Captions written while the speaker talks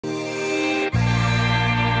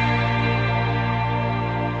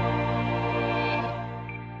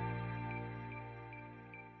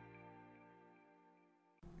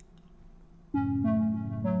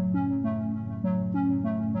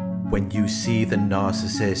when you see the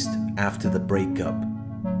narcissist after the breakup.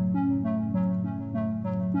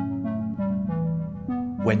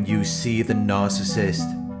 When you see the narcissist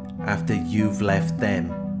after you've left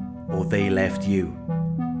them or they left you.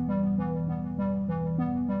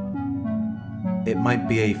 It might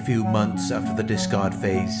be a few months after the discard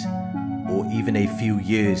phase, or even a few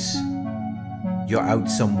years. You're out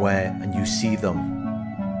somewhere and you see them.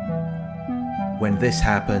 When this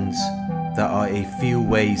happens, there are a few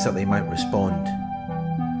ways that they might respond,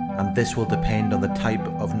 and this will depend on the type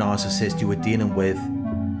of narcissist you were dealing with,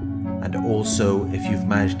 and also if you've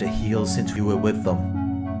managed to heal since you were with them.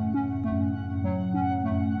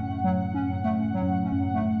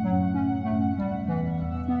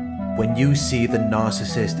 When you see the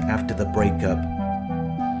narcissist after the breakup,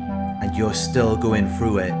 and you're still going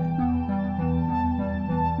through it,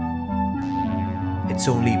 it's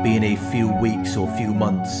only been a few weeks or few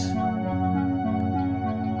months,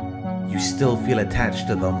 you still feel attached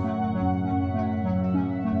to them.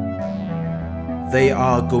 They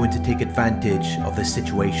are going to take advantage of the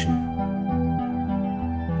situation.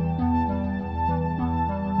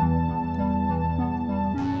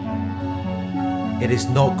 It is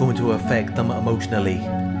not going to affect them emotionally.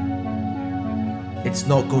 It's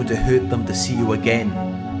not going to hurt them to see you again.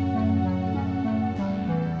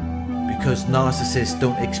 Because narcissists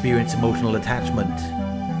don't experience emotional attachment.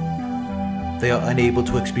 They are unable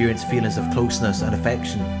to experience feelings of closeness and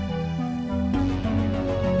affection.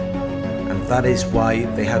 And that is why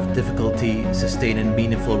they have difficulty sustaining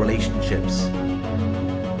meaningful relationships.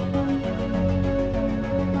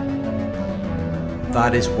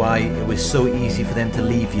 That is why it was so easy for them to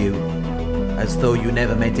leave you, as though you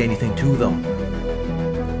never meant anything to them.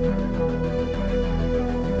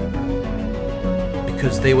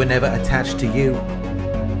 Because they were never attached to you.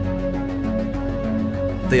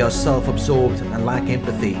 They are self-absorbed and lack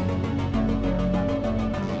empathy.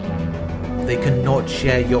 They cannot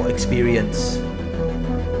share your experience.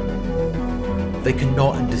 They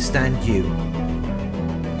cannot understand you.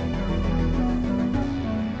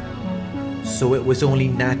 So it was only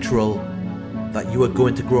natural that you were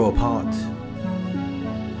going to grow apart.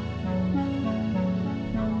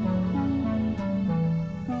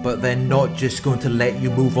 But they're not just going to let you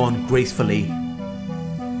move on gracefully.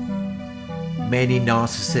 Many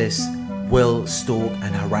narcissists will stalk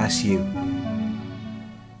and harass you.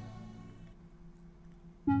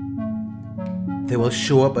 They will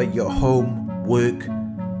show up at your home, work,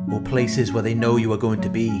 or places where they know you are going to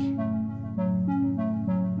be.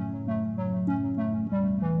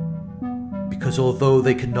 Because although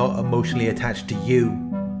they cannot emotionally attach to you,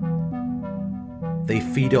 they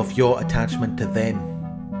feed off your attachment to them.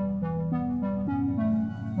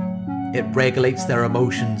 It regulates their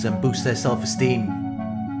emotions and boosts their self-esteem.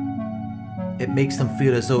 It makes them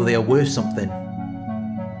feel as though they are worth something.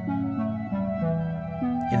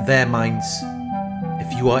 In their minds,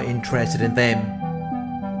 if you are interested in them,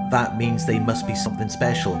 that means they must be something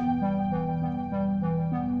special.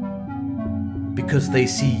 Because they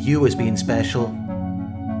see you as being special.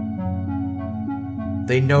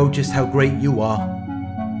 They know just how great you are.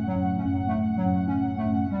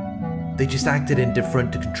 They just acted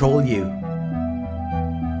indifferent to control you.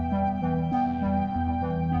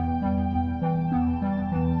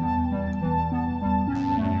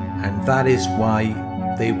 And that is why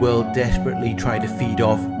they will desperately try to feed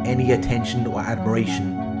off any attention or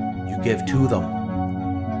admiration you give to them.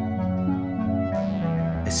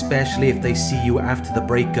 Especially if they see you after the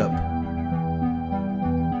breakup.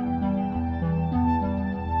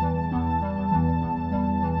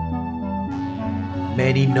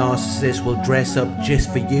 Many narcissists will dress up just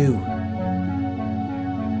for you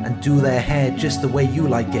and do their hair just the way you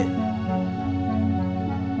like it,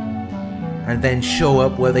 and then show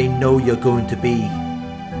up where they know you're going to be.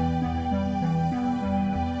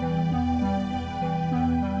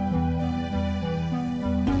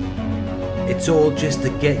 It's all just to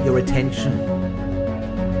get your attention.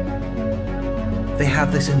 They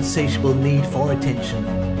have this insatiable need for attention.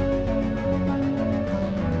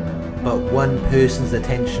 But one person's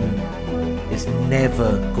attention is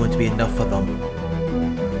never going to be enough for them.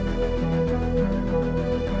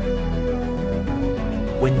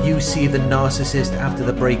 When you see the narcissist after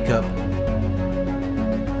the breakup,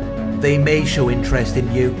 they may show interest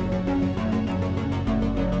in you.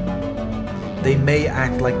 They may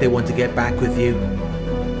act like they want to get back with you.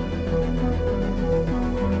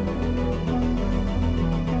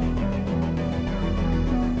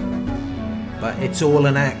 But it's all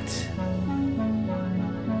an act.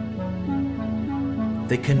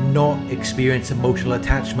 They cannot experience emotional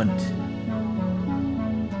attachment.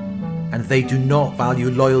 and they do not value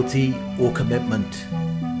loyalty or commitment,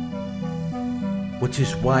 which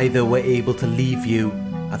is why they were able to leave you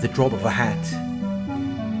at the drop of a hat.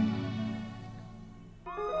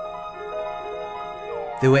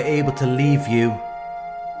 They were able to leave you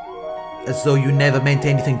as though you never meant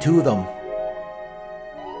anything to them,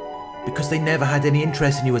 because they never had any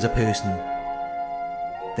interest in you as a person.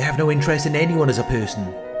 They have no interest in anyone as a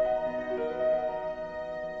person.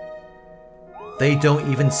 They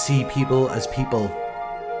don't even see people as people.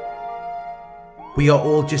 We are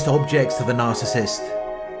all just objects to the narcissist.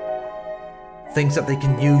 Things that they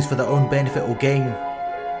can use for their own benefit or gain.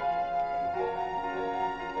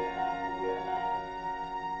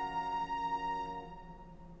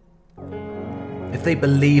 If they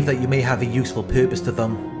believe that you may have a useful purpose to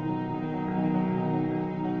them,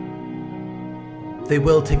 they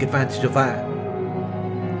will take advantage of that.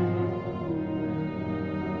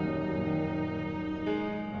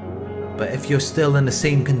 But if you're still in the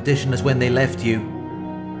same condition as when they left you,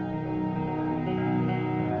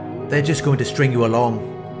 they're just going to string you along.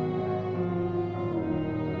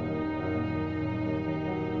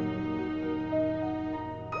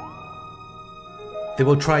 They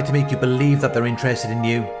will try to make you believe that they're interested in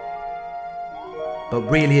you, but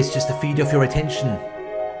really it's just to feed off your attention,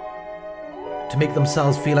 to make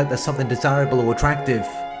themselves feel like there's something desirable or attractive,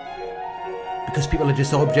 because people are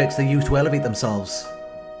just objects they use to elevate themselves.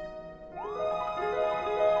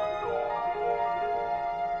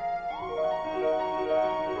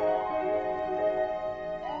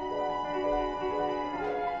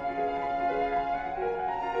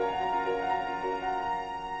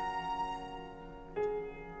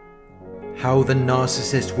 How the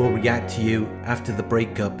narcissist will react to you after the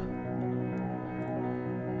breakup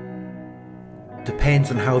depends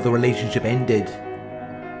on how the relationship ended.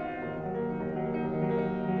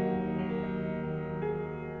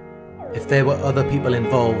 If there were other people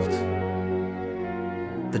involved,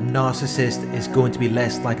 the narcissist is going to be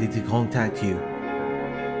less likely to contact you.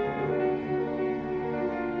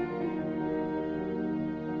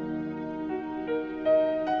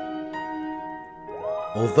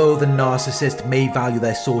 Although the narcissist may value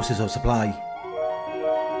their sources of supply,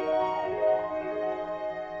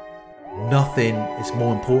 nothing is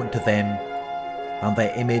more important to them than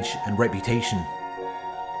their image and reputation.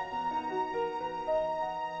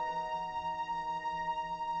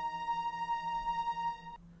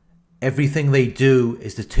 Everything they do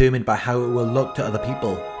is determined by how it will look to other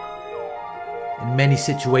people. In many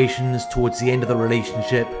situations towards the end of the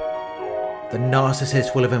relationship, the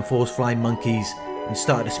narcissist will have enforced flying monkeys and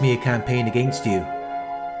start a smear campaign against you.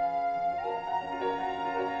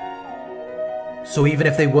 So even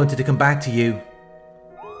if they wanted to come back to you,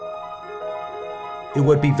 it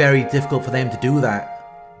would be very difficult for them to do that.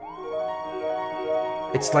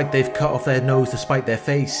 It's like they've cut off their nose to spite their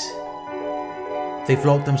face. They've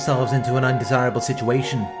locked themselves into an undesirable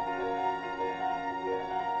situation.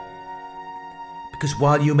 Because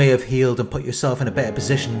while you may have healed and put yourself in a better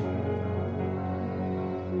position,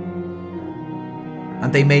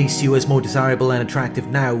 and they may see you as more desirable and attractive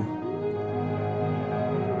now,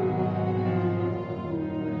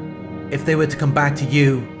 if they were to come back to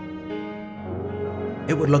you,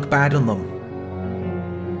 it would look bad on them.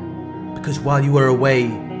 Because while you were away,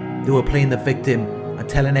 they were playing the victim and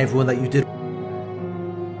telling everyone that you did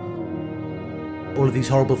all of these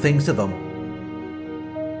horrible things to them.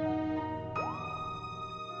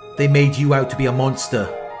 They made you out to be a monster.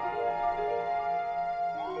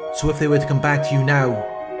 So if they were to come back to you now,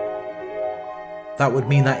 that would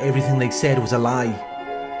mean that everything they said was a lie.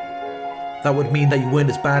 That would mean that you weren't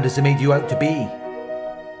as bad as they made you out to be.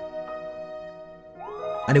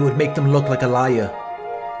 And it would make them look like a liar.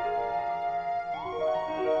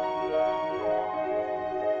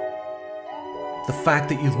 The fact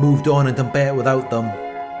that you've moved on and done better without them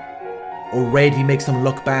already makes them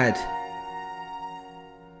look bad.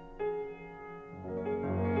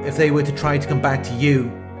 If they were to try to come back to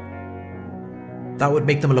you, that would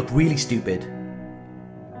make them look really stupid.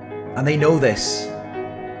 And they know this.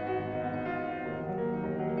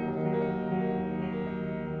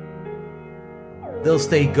 They'll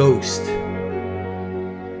stay ghost.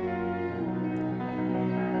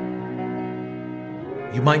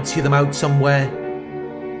 You might see them out somewhere,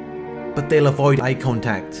 but they'll avoid eye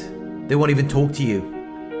contact. They won't even talk to you.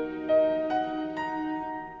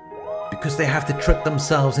 Because they have to trick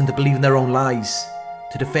themselves into believing their own lies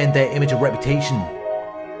to defend their image and reputation.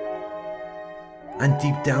 And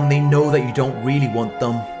deep down they know that you don't really want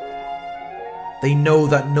them. They know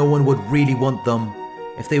that no one would really want them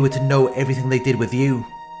if they were to know everything they did with you.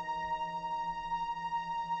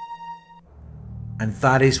 And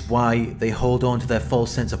that is why they hold on to their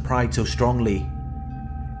false sense of pride so strongly.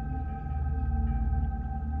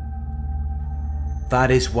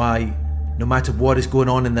 That is why, no matter what is going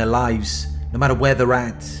on in their lives, no matter where they're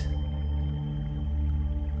at,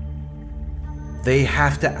 they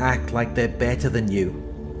have to act like they're better than you.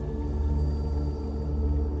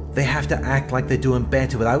 They have to act like they're doing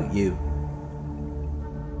better without you.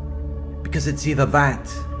 Because it's either that,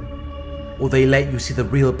 or they let you see the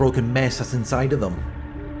real broken mess that's inside of them.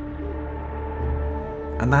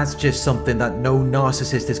 And that's just something that no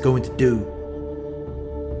narcissist is going to do.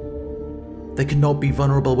 They cannot be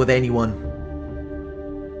vulnerable with anyone.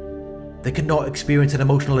 They cannot experience an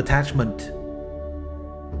emotional attachment.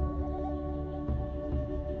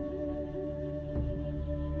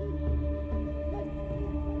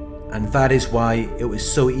 And that is why it was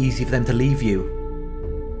so easy for them to leave you.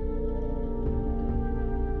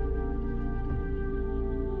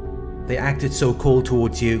 They acted so cold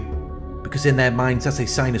towards you because in their minds that's a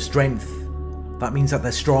sign of strength. That means that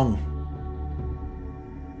they're strong.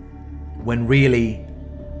 When really,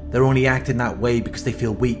 they're only acting that way because they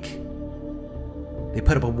feel weak. They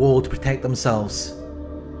put up a wall to protect themselves.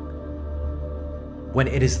 When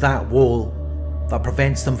it is that wall that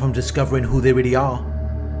prevents them from discovering who they really are.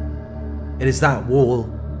 It is that wall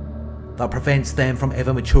that prevents them from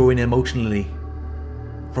ever maturing emotionally,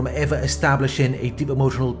 from ever establishing a deep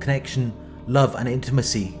emotional connection, love and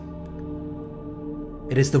intimacy.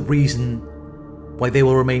 It is the reason why they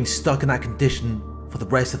will remain stuck in that condition for the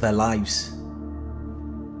rest of their lives.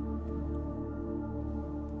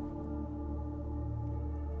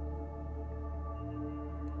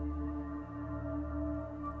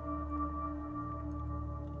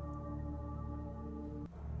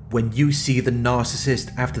 When you see the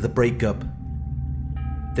narcissist after the breakup,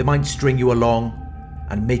 they might string you along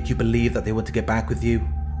and make you believe that they want to get back with you.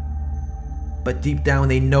 But deep down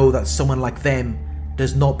they know that someone like them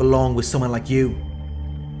does not belong with someone like you.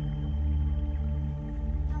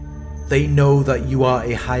 They know that you are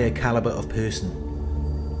a higher caliber of person.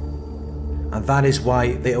 And that is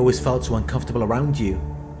why they always felt so uncomfortable around you.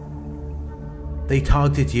 They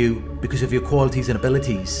targeted you because of your qualities and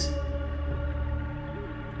abilities.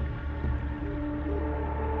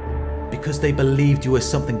 Because they believed you were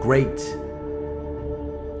something great.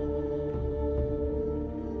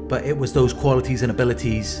 But it was those qualities and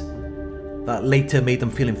abilities that later made them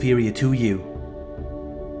feel inferior to you.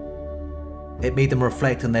 It made them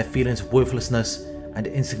reflect on their feelings of worthlessness and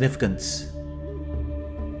insignificance.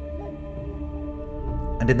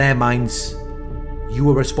 And in their minds, you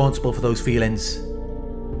were responsible for those feelings.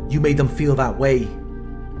 You made them feel that way.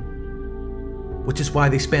 Which is why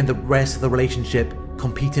they spend the rest of the relationship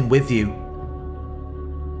competing with you.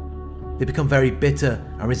 They become very bitter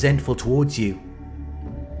and resentful towards you.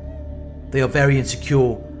 They are very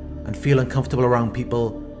insecure and feel uncomfortable around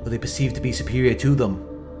people who they perceive to be superior to them.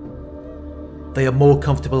 They are more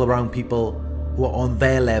comfortable around people who are on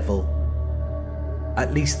their level.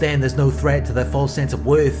 At least then there's no threat to their false sense of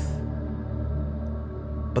worth.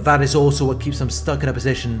 But that is also what keeps them stuck in a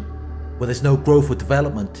position where there's no growth or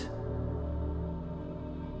development.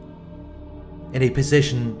 In a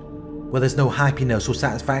position where there's no happiness or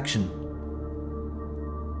satisfaction.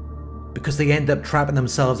 Because they end up trapping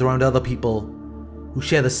themselves around other people who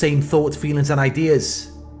share the same thoughts, feelings and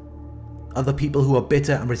ideas. Other people who are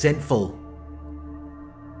bitter and resentful.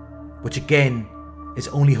 Which again is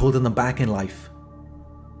only holding them back in life.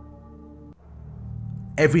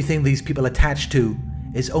 Everything these people attach to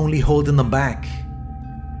is only holding them back.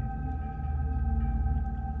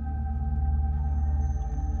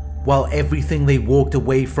 While everything they walked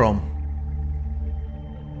away from,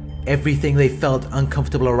 everything they felt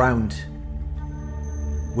uncomfortable around,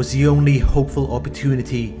 was the only hopeful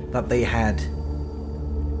opportunity that they had.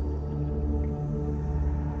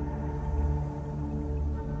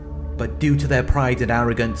 But due to their pride and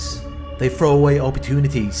arrogance, they throw away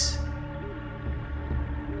opportunities.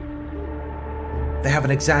 They have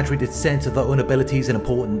an exaggerated sense of their own abilities and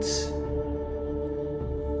importance,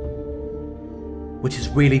 which is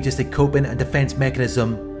really just a coping and defense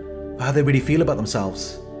mechanism for how they really feel about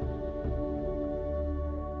themselves.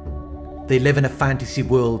 They live in a fantasy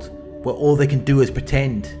world where all they can do is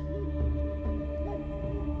pretend.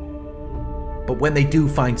 But when they do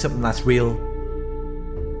find something that's real,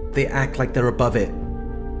 they act like they're above it.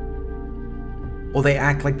 Or they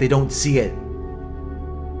act like they don't see it.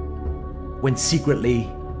 When secretly,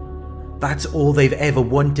 that's all they've ever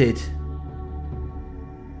wanted.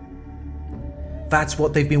 That's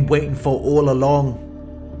what they've been waiting for all along.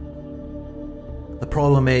 The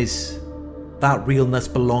problem is, that realness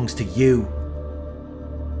belongs to you.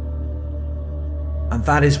 And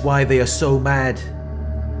that is why they are so mad.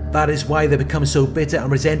 That is why they become so bitter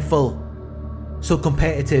and resentful, so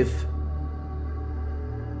competitive.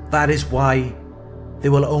 That is why they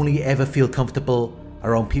will only ever feel comfortable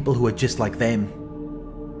around people who are just like them.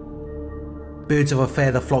 Birds of a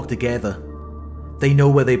feather flock together. They know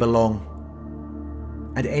where they belong.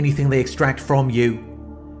 And anything they extract from you,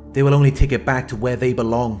 they will only take it back to where they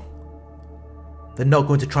belong. They're not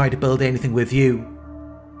going to try to build anything with you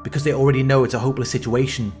because they already know it's a hopeless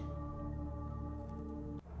situation.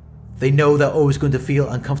 They know they're always going to feel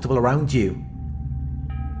uncomfortable around you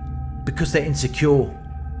because they're insecure.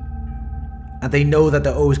 And they know that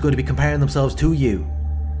they're always going to be comparing themselves to you.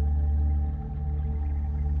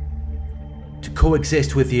 To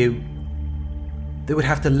coexist with you, they would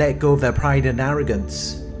have to let go of their pride and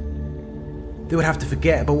arrogance. They would have to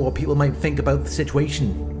forget about what people might think about the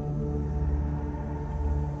situation.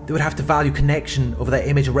 They would have to value connection over their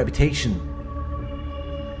image and reputation.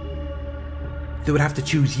 They would have to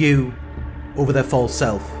choose you over their false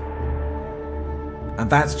self. And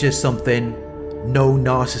that's just something no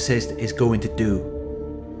narcissist is going to do.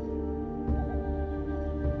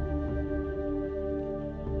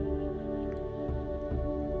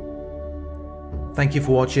 Thank you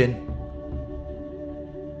for watching.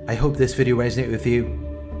 I hope this video resonated with you.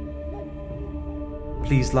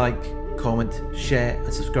 Please like, comment, share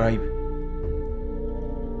and subscribe.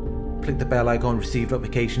 Click the bell icon to receive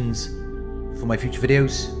notifications for my future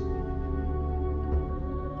videos.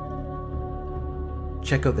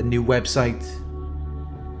 Check out the new website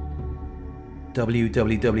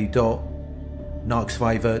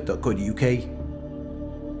www.narcsurvivor.co.uk.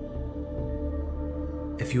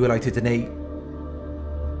 If you would like to donate,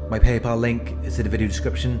 my PayPal link is in the video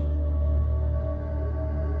description.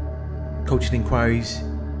 Coaching inquiries,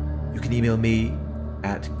 you can email me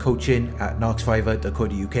at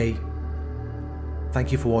coaching@narcsurvivor.co.uk.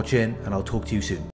 Thank you for watching and I'll talk to you soon.